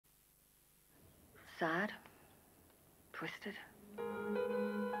sad, twisted.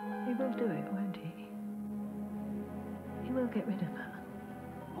 He will do it, won't he? He will get rid of her.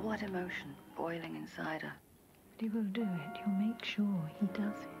 All that emotion boiling inside her. But he will do it. You'll make sure he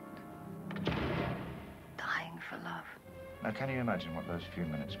does it. Dying for love. Now, can you imagine what those few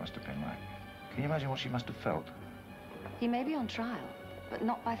minutes must have been like? Can you imagine what she must have felt? He may be on trial, but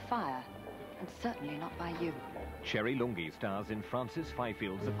not by fire, and certainly not by you. Sherry Lungi stars in Francis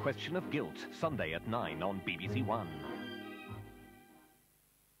Fyfield's A Question of Guilt, Sunday at 9 on BBC1.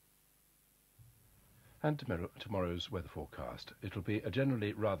 And tomorrow's weather forecast. It'll be a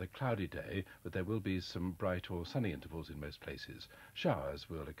generally rather cloudy day, but there will be some bright or sunny intervals in most places. Showers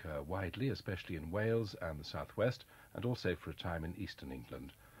will occur widely, especially in Wales and the southwest, and also for a time in eastern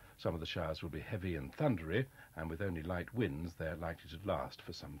England. Some of the showers will be heavy and thundery, and with only light winds, they're likely to last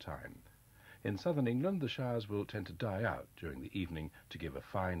for some time. In southern England, the showers will tend to die out during the evening to give a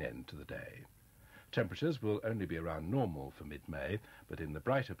fine end to the day. Temperatures will only be around normal for mid-May, but in the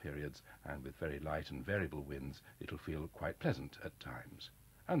brighter periods and with very light and variable winds, it'll feel quite pleasant at times.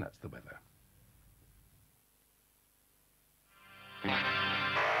 And that's the weather.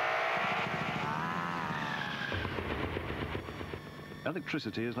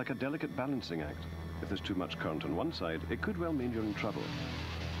 Electricity is like a delicate balancing act. If there's too much current on one side, it could well mean you're in trouble.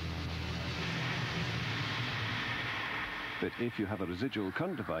 But if you have a residual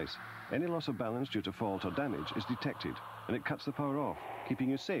current device, any loss of balance due to fault or damage is detected, and it cuts the power off,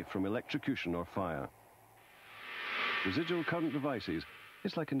 keeping you safe from electrocution or fire. Residual current devices,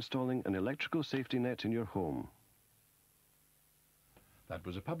 it's like installing an electrical safety net in your home. That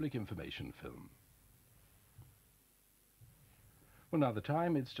was a public information film. Well, now the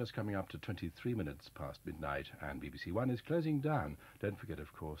time, it's just coming up to 23 minutes past midnight, and BBC1 is closing down. Don't forget,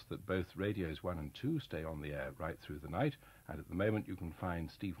 of course, that both radios 1 and 2 stay on the air right through the night, and at the moment you can find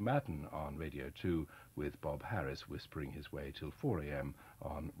Steve Madden on Radio 2 with Bob Harris whispering his way till 4 a.m.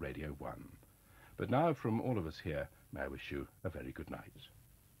 on Radio 1. But now, from all of us here, may I wish you a very good night.